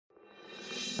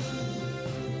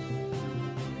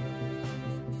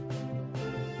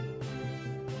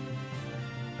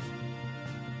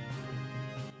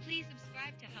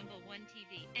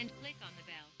and click on the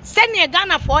bell. Send me a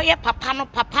Ghana for your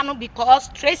papa no because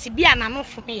Tracey be an ano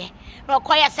for me.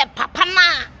 Rokoya said papa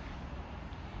na.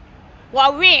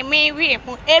 Wa we mo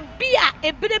e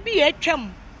bia be a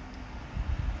chum.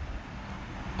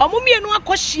 Omumienu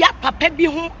akohia papa bi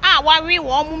ho a wa we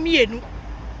wo omumienu.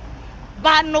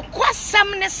 Ba no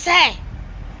kwasam ne se.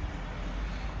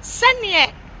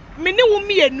 Sene me ne wo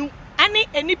mienu ane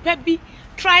enipa bi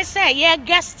try say ye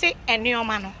guest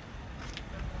enioma no.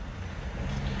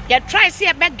 Ye try say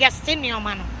ye be guest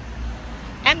enioma no.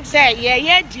 Em say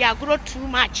ye diagro too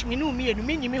much me no mienu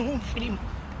me nyime ho mfirim.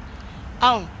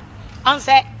 On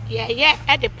say ye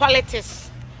at the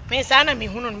politics. Me say na me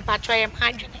hunu mpatcho ye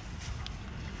madwene.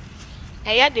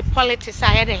 Ye the politics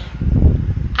aye dey.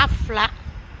 Afla.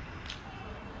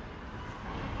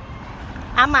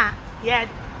 Ama ye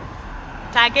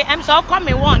Target I'm so come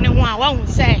me one who I want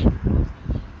to say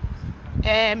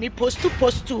me post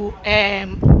to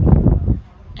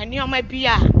and you might be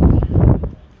a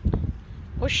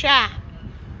Osha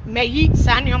may ye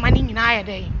san your money in a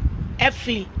day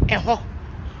every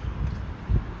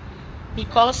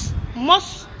because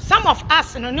some of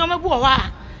us in a normal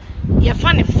you're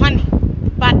funny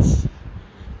but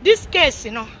this case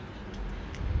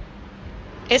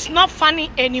it's not funny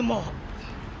anymore.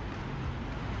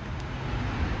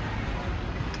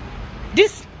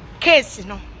 This case,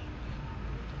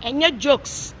 any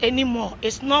jokes anymore.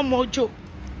 It's no more joke.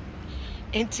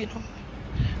 And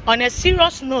on a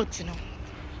serious note,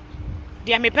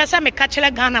 there may person me catch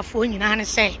a Ghana for you and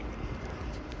say,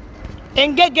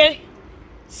 Engege,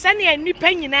 send a new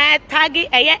penny target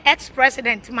a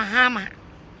ex-president Mahama.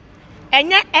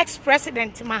 And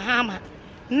ex-president Mahama.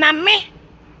 Na me,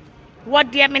 what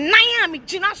dear me naya me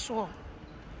jinaso.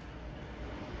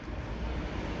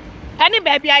 Any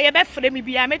baby I ever for me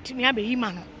be a met me a be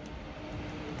man.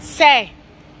 Say,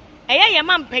 a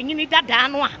man penny that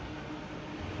danwa.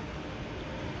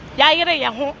 Yaire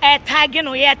ya home air tagging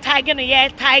or air tagging or air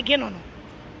tagging on.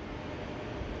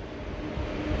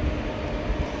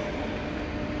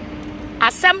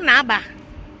 Asam naba.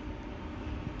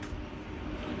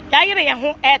 Yaire ya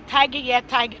home air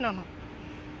tagging on.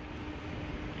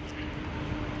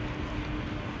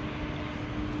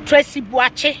 Tracey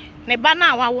Boakye. Ne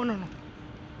bana wa wono no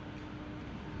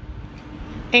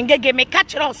engege me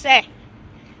catch it all say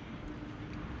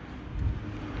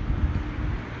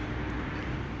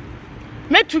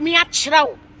metumi a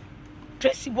kyerɛw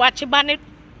Tracey Boakye bane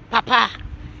papa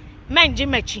menje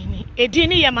machini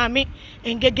edini ye mame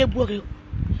engege buore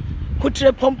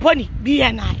kutre pomponi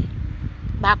BNI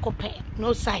ba kope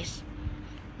no size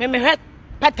me hwɛ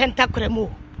patenta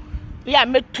kremo ya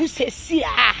metu sesi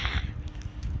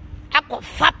ako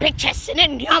fa pictures ne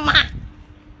ndioma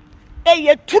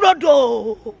eye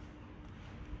turodo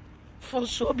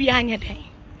fonso bi anye den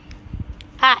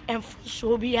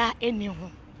enfonso bi a eni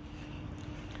ho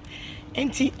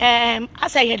enti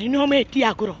asa ye de ndioma edi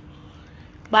agro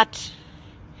but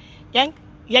ye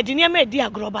de ndioma edi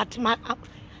agro but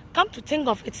come to think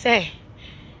of it say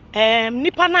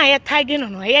nipa na ye tagging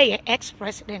no ye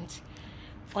ex-president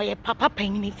or ye papa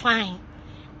penny fine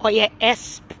or ye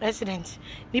ex-president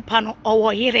nipa no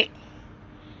owo yire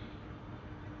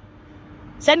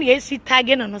send ye si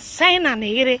tagging no sign na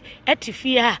yire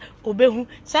etifia obehu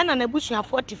send na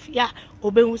busuafo etifia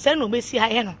obehu send no besi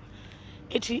aye no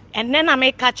eti enne na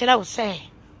me ka kire wo say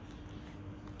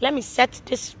let me set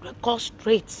this record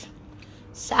straight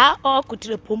sa all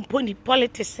kutre pomponi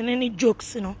politics ni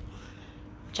jokes no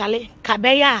chale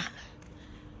kabeya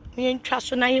me ntwa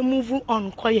so na ye move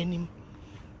on koyenim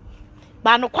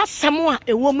ba no kwasem a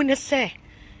ewo mu ne se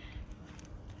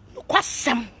no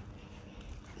kwasem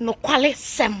no kwale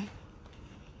sem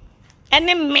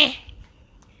ene me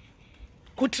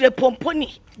kutre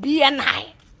pomponi BNI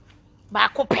ba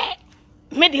ko pe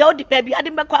me de odi baby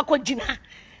ade be kwa akogina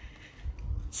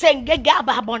se ngege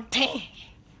aba bonten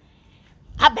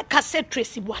abeka se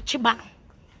Tracey Boakye ba no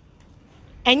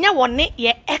enya wone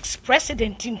ye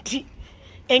ex-president nti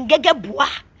engege bua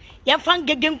ye fa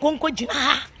ngege nkonko gina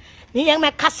ha ni yang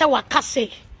me kase wa kase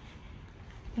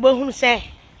bo hunu se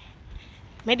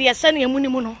me de yesa ne amuni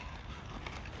mu no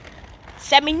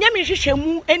se me nyame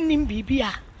hwehwemu enim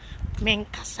bibia men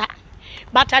kasa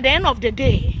but at the end of the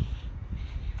day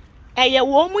eye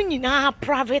wo mu nyina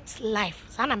private life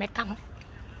sana me ka no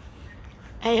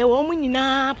eye wo mu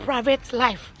nyina private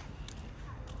life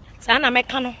sana me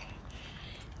ka no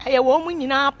eye wo mu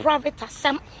nyina private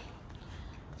asem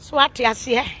so ati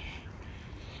ase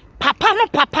papa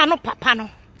no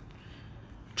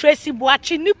Tracey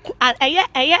Boakye ni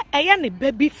eye ne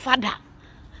baby father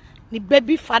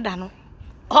no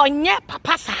onye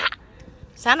papa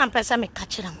sa na mpesa me ka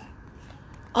kire mo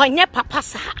onye papa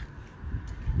sa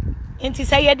enti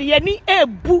say ye de yani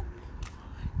ebu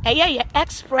eye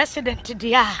ex president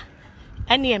dia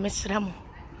ene emesramo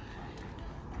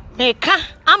meka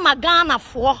ama Ghana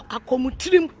fo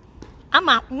akomutirim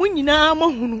ama munyina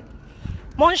mahunu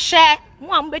monhye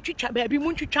mo am betwitwa baabi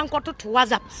muntwitwa nkoto to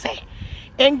WhatsApp say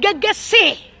engege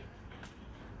se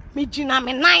mijina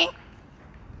me nan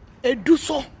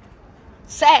eduso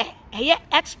say eye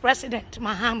ex president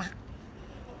Mahama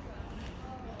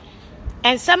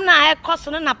and some na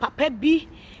ekoso na papa bi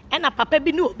ena papa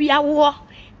bi ni obi awo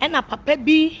ena papa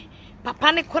bi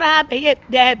papa ne kura be ye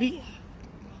dabi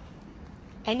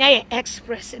enya ye ex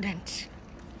president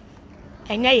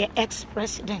enya ye ex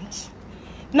president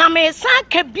na me san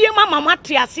ka bie mama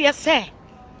mate ase se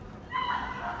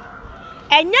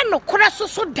enya no kura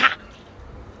soso da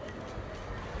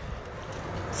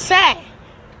say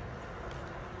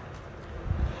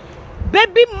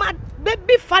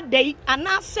baby father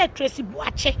ana say Tracey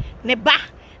Boakye ne ba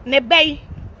ne bay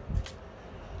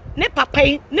ne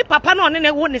papa no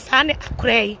ne wo ne sa ne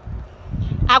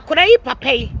akora yi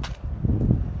papa yi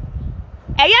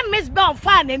eye Mzbel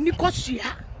fa na ni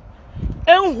kosua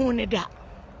enhu ne da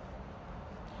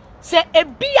se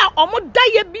ebia omoda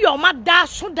ye bi omada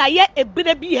so da ye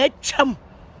ebire bi atwam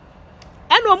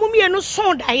ena omumie no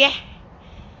so da ye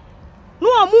no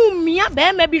omumia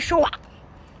be ma bi hwoa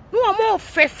no omo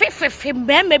fefe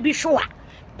be ma bi hwoa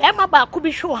be ma ba ku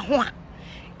bi hwoa ho a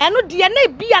eno de na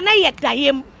bia na ye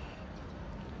dayem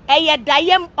eye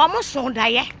dayem omo so da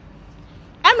ye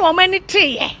ena omani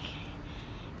teye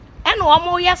ena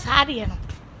omo ye saade no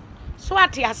so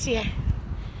ate ase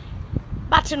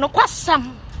but no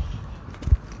kwasam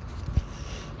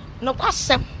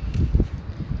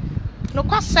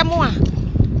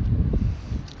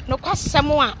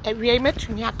a ewie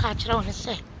metumi aka kire won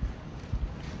se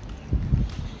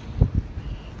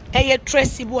eye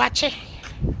Tracey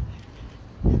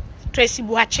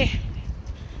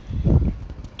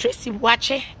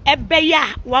Boakye ebe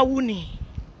ya wawuni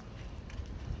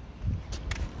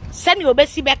sani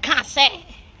obesi be ka se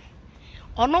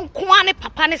ono nko ne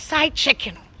papa ne side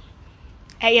chicken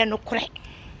eye no kure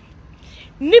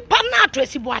nipa na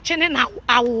Tracey Boakye ne na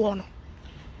awo no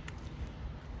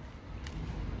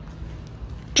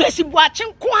Tracey Boakye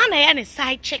nko na ye ne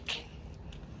side chicken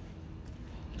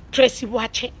Tracey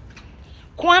Boakye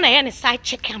ko na ye ne side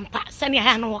chicken pa sani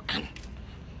ya no wokan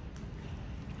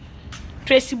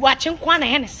Tracey Boakye nko na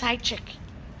ye ne side chicken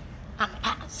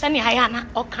ampa sani ya na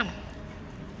okan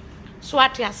so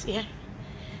ate ase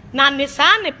na ne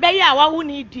sa ne be ya wa wo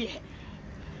ni die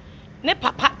ne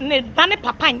papa ne ba ne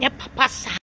papa nye papa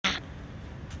sa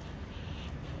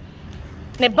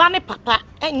ne ba ne papa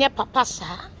enye papa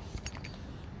sa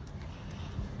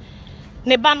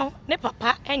ne ba no ne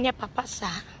papa enye papa sa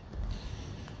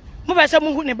mo ba sa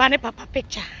mu hu ne ba ne papa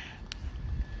picture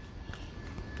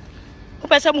mo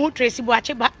ba sa mu hu Tracey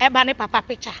Boakye ba e ba ne papa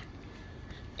picture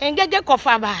engege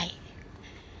kofa bai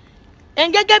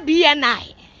engege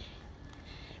BNI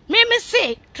me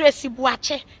say Tracey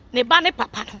Boakye ne ba ne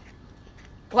papa no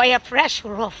boy fresh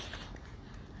rough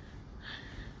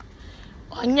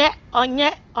onye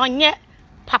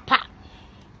papa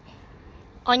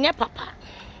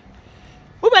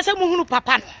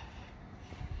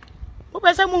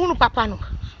ubese muhunu papa no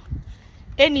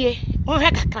enie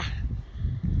onhwe kakra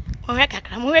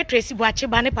mo we Tracey Boakye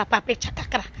ba ne papa picture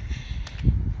kakra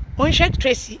onhwe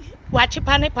Tracey Boakye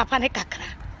ba ne papa ne kakra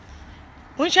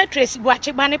onhwe Tracey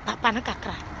Boakye ba ne papa ne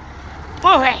kakra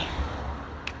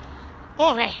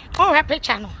onhwe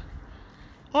picture no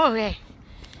onhwe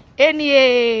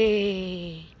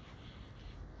enie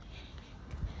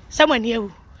someone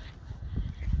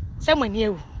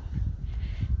you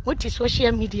what is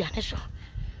social media ne so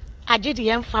aje de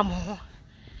yem fam ho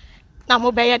na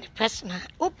mo be ye the personal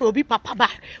uprobi papa ba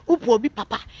uprobi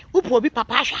papa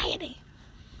ahwaye den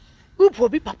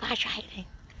uprobi papa ahwaye den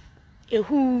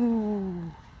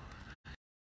ehu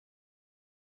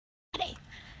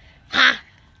ha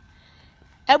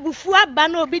abufu aba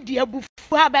na obi di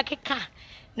abufu abekeka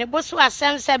ne boso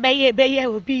asem se be ye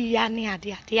obi ya ne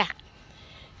ade a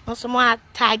nso mo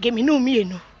tag me no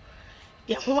mienu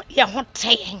ye ho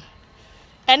ten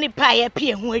eni pa ye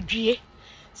pie ho adwie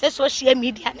se social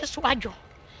media ne so adwo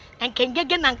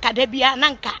enkengege na nkada bia na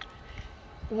nka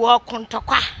wo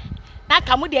kontokwa na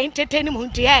ka mo de entertain mo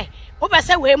nti mo be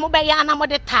se we mo be ya na mo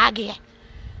de tag ye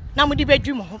na mo de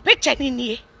bedwu mo ho picture ni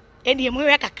nie eni mo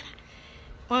we kakra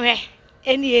mo we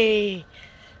eni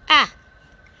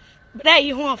bra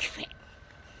yi ho ofe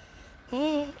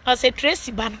o se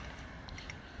Tracey ban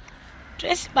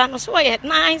so yeah,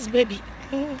 nice baby.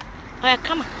 Oh,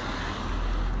 come on.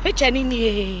 Picture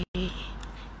ni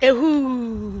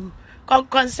ehu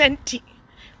consenti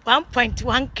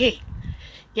 1.1k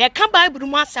ye ka Bible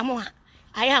mu asemo a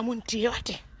aya muntie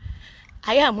wate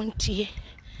aya muntie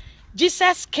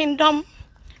Jesus Kingdom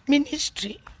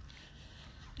Ministry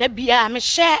da bia me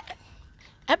share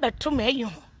ebeto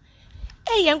mayu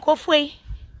eye nkofo yi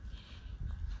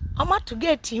to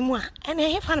get mu a ene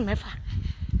he fa no mefa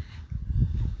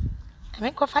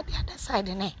ame kofa the other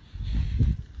side ne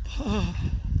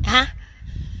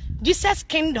Jesus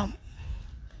Kingdom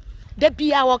da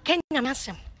bia wo Kenya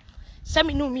masem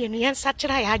sami no mienu yen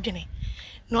sakira ya adwene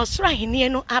no soro ahenie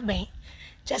no aben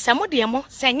chese mo de mo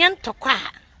senye ntokwa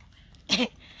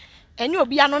enye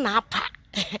obi ano na apa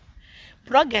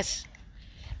bloggers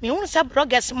me won say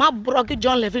bloggers ma blog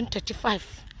John 11:35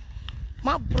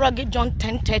 ma blog John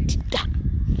 10:30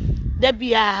 da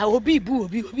bia obi bu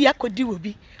obi akodi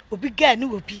obi ga ni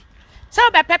obi so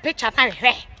be picture na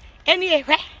hwe eni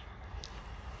hwe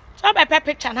so be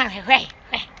picture na hwe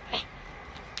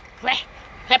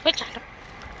picture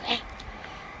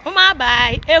mama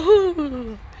bye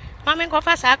ehu mama ko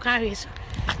fa sa kan we so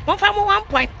mo fa mo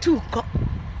 1.2 ko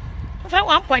mo fa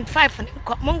 1.5 ni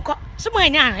ko mo ko so mo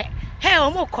anya hwe he o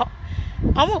mo ko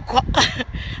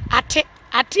ate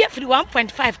afri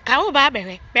 1.5 ka o ba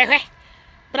behwe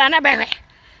brana behwe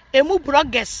emu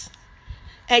bloggers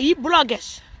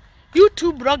bloggers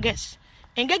YouTube bloggers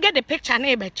engege the picture na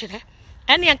e be kire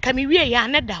ene anka mi wie ya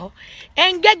ne da ho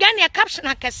engege ne caption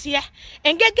akase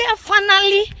engege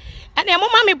finally ene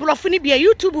mama me brofo ni bia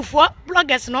YouTube for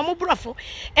bloggers no mo brofo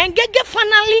engege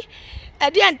finally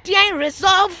the antian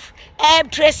resolve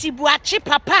Tracey Boakye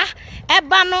papa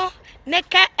eba no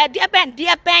neka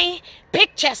de ben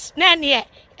pictures na ne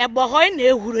ebo ho na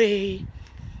ehure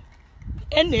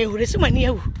si mani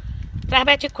ehu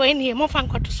trabe che ko eni mo fan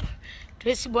kwato so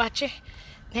Tracey Boakye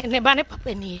ne ba ne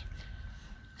papa ni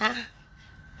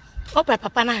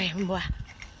papa na mboa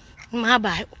ma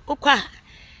ba okwa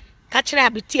ka kire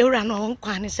abetie wura no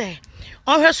nkwa ne se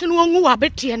ohweso no onwu wa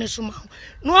betie ne so ma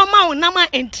no ma wo na ma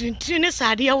entintiri ne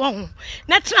sade ye wo ho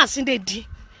na trase de di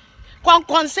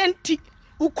consenti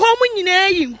ukomu nyina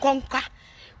yi nkonka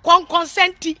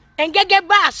consenti engege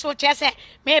ba so chese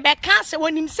me be kan se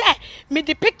wonim se me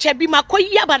di picture bi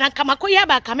makoyi aba na kamakoyi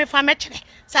aba ka me fa me kire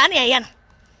sa na ye no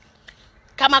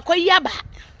kamakoyi aba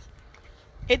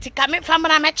eti ka me fa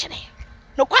mra me kire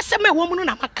no kwase me wo mu no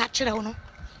na maka kire wo no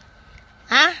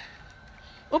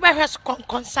oba hwes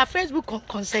konsa Facebook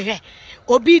konsa he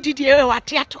obi didi e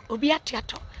wateato obi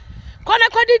ateato kone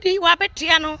kodidi wa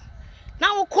betia no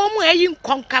na wo komu ayi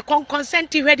nkonka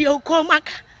consenti hwede o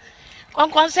komaka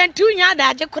consenti unya da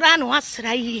age kura no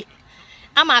asra yi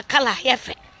ama kala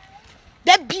yefe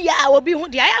da bia obi hu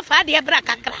dia ya fa de bra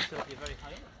kakra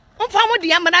mfa mo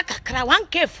de amra kakra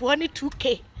 1k fo ni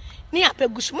 2k ni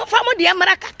apegusu mfa mo de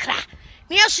amra kakra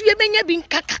ni asu ye benya bi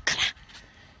nka kakra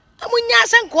amunya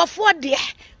san kofo de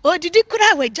odidi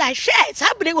kura we jai share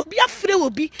sabre obi afre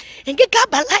obi ngega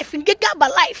ba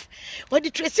life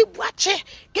odi Tracey Boakye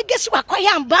gege so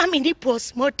akoya amba mi ni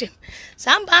postmortem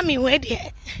samba mi we de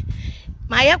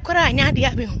maya kura anya de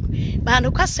abi hu ba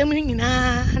no kwasem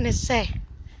nyina ne se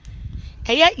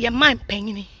eye ye man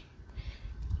panyini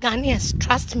Ghanaians,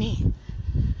 trust me,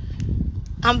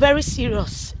 I'm very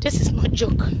serious. This is not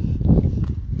joke.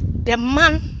 The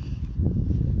man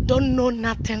don't know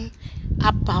nothing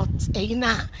about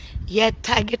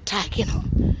target, you know.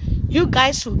 You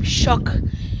guys will be shocked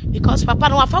because Papa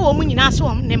no afa wo munyina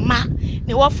so ne ma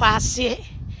ne wo fa ase.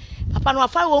 Papa no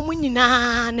afa wo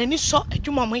munyina na ni so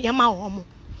adwuma mo yema wo mo.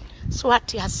 So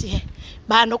ati ase.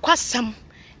 Ba no kwasam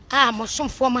mo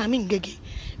somfo ma me ngege.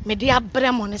 Me dia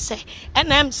bremo ne se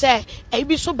enam se e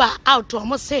bi so ba out o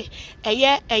mo se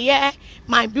eye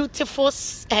my beautiful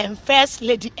first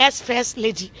lady first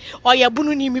lady o ya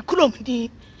bunu ni mi kulom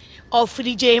ni of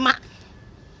rijema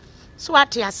so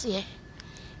ati ase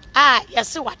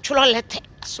yesi wa twolo letter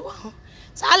so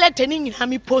sa letter ni nyina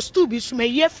mi postu bi so me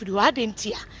ye firi wa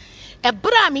dentia e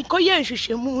bra mi koye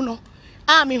nhwehwemu no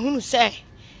me hunu se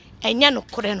enye no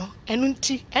kore no enu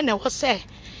nti ene wo se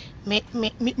me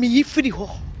yifiri ho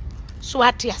so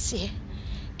ati ase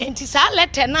enti sa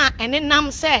letter na ene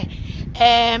nam se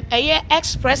eye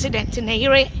ex president ne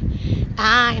yire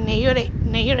ne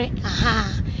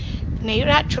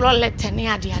yire atwolo letter ne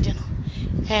ade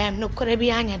no no kore bi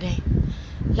anya den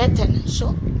letter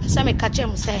so se me ka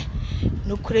chem se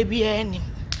no kore bi anim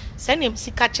se nem si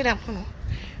ka kire ho no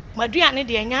maduane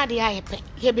de anya ade ayepe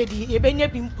yebenya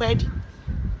bi mpo adi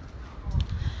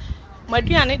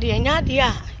maduane de anya ade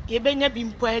a yebenya bi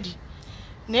mpo adi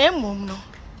na emom no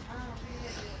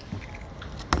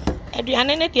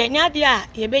aduane ne de anya ade a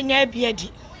yebenya bi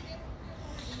adi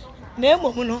na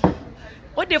emom no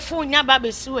o de phone nya ba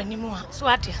be si wanimu a so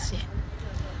ate ase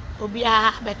obi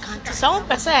a be kan ti so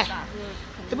pese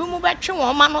ebi mu be twe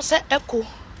won ma no se eko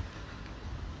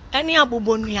eni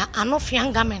abobonua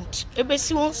anofian garment ebe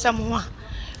si won sam ho a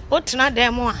o tena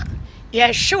dem a ye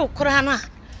hwe kura na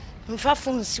mfa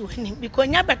phone si wani because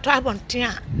nya beto abonten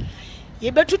a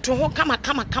ye betutu ho kama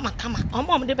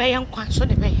omom de be ye nkwan so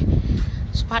de be ye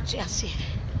so ate ase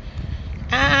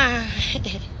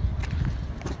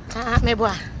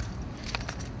meboa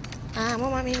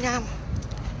mama mi nyam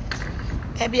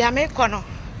ebia me kono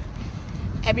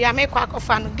ebia me kwa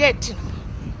kofa no gate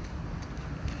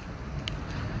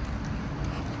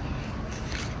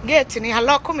ni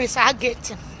haloko me sa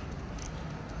gate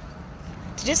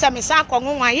tijisa me sa kwa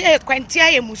nwa ye kwantia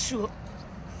ye musuo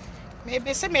me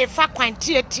be se me fa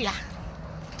kwantia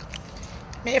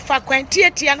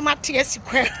tia no mate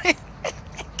asikwa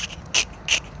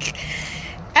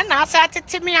na asa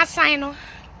teteme asan no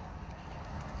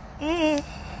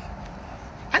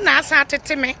ana asa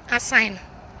teteme asan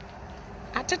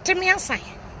ateteme asan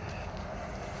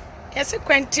ese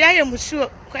kwantia ye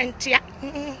musuo kwantia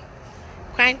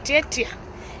tia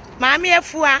mami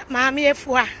efua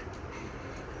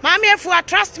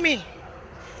trust me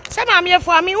say mami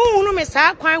efua me hunu me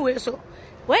sa kwan we so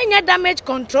when you damage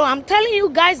control I'm telling you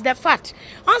guys the fact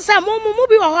on say mo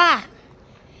bi wo ha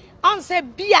on say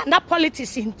bia na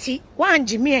politics inti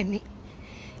wanjimi ani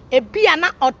e bia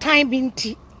na otan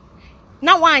binti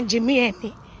na wanjimi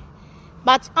ani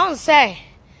but on say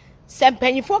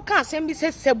sempanyifo kan sembi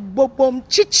se bobom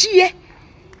chichie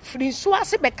frinso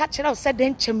ase be ka kira se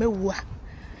den chemewu a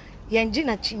yenji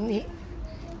na chini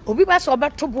obi ba so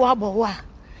beto bo abo a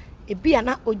e bia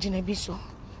na ogina bi so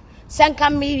senka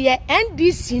me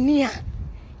NDC ni a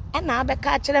na be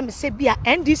ka kira me se bia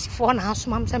NDC for na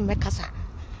asomam se me kasa.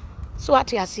 So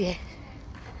what you see?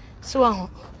 So,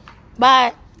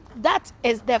 but that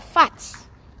is the fact.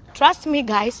 Trust me,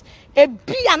 guys. A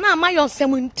be an amayon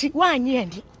semunti 1 year.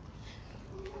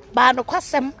 But no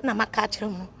kwasem na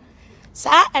makachemu.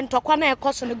 Sa and tokwana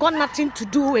ekoso got nothing to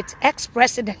do with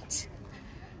ex-president.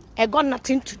 It got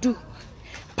nothing to do.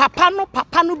 Papa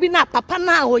no bina papa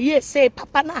na o ye say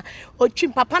papa na o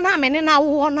chim papa na mene na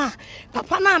wo na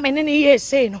papa na mene ni ye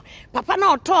say no papa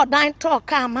na o to dan talk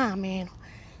ka ma me no.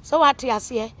 So what you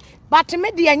say? But me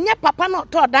de anya papa no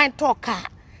to dan talk ka.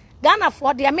 Ghana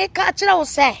for de make ka kire wo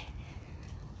say.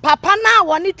 Papa na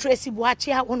woni Tracey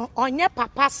Boakye a wo no onye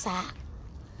papa sa.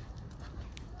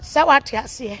 So what you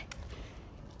say?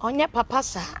 Onye papa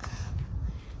sa.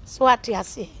 So what you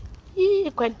say?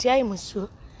 Kwantia imusu.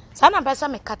 Sana pesa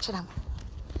me ka kire mo.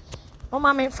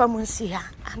 Mama me fa munsi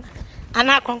ha.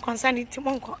 Ana konkonsani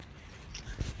timonko.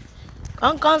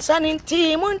 Konkonsani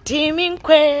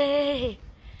timunkwe.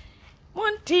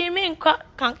 Munti minko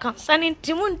kan sanin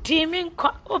timunti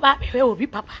minko oba be obi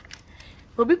papa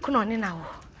obi kuno ni na wo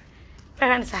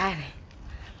peran sare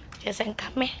jesen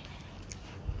kame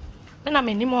na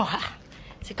me ni mo ha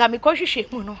sika me ko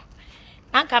hwehwe mu no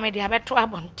anka me de abeto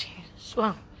abonte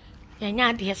so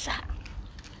yanya de sa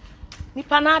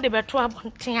nipa na de beto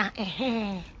abonte a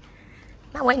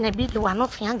na wanya bi de wa no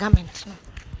fian garment no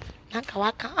anka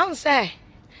waka an say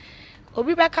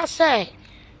obi beka say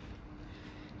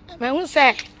me who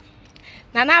say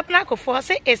Nana Apnako for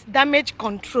say it's damage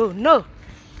control. No.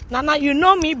 Nana, you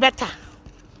know me better.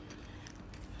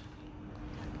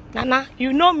 Nana,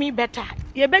 you know me better.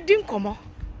 Ye bedin komo.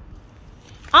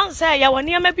 An say ya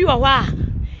woni amabi wa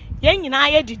yen nyina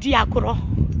ye didi akoro.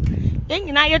 Yen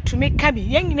nyina ye tumi kabi,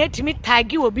 yen nyina tumi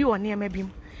tagi obi woni amabi.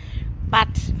 But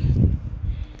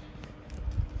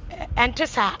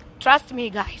Antisa, trust me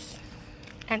guys.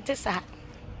 Antisa.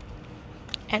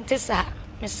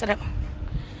 Mr.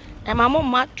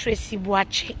 Mama Tracey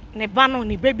Boakye ne bano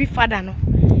ni baby father no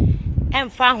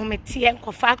emfa homete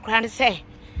enkofa kran say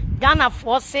Ghana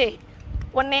for say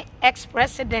one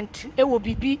ex-president e wo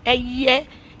bibi eye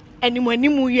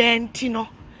animanimu ye nti no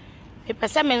e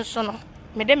pese me nso no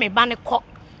me de me ba ne kɔ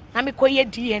na me kɔ ye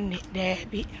DNA there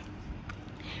bi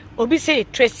obi say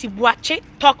Tracey Boakye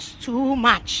talks too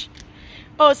much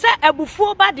oh say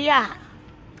ebufu ba dia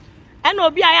and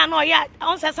obi aya no ya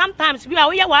on say sometimes bi a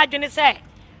wo ye wa adwene say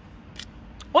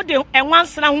o de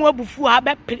enwansana ho abufu a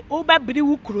ba biri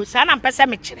wukuro sa na mpese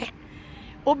me kire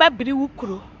o ba biri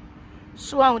wukuro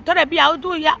so an to da bi a o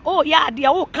do ya o ya ade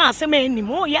a o kan asem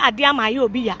anim o ya ade ama ya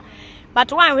obi ya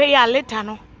but one way ya later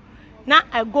no na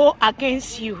I go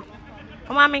against you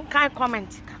mama me kan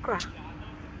comment kakra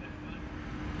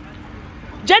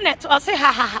Janet or say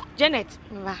ha Janet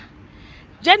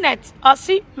or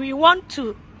see we want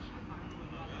to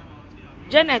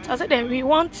Janet or say then we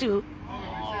want to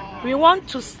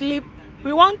sleep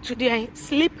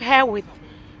her with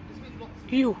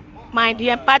you, my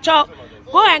dear Pacho.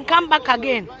 Go and come back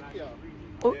again.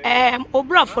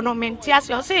 Obra for no mentias,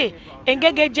 you say,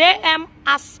 engage JM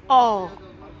as all.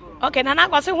 Okay, Nana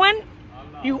go say when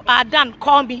you are done,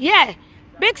 call me. Yeah,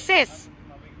 big sis.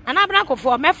 And I'm not going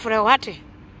for Mefrel, what?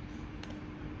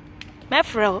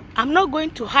 Mefrel, I'm not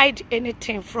going to hide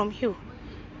anything from you.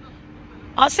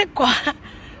 I'll say call,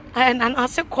 and I'll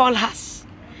say call us.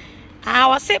 I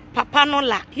will say Papa no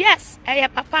la. Yes,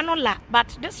 Papa no la.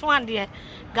 But this one, dear,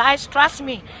 guys, trust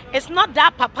me. It's not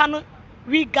that Papa no.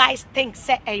 We guys think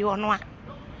say you know.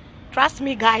 Trust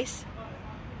me, guys.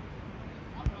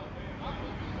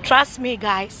 Trust me,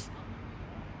 guys.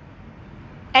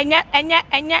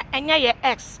 Enya ye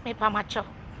ex me pamacho.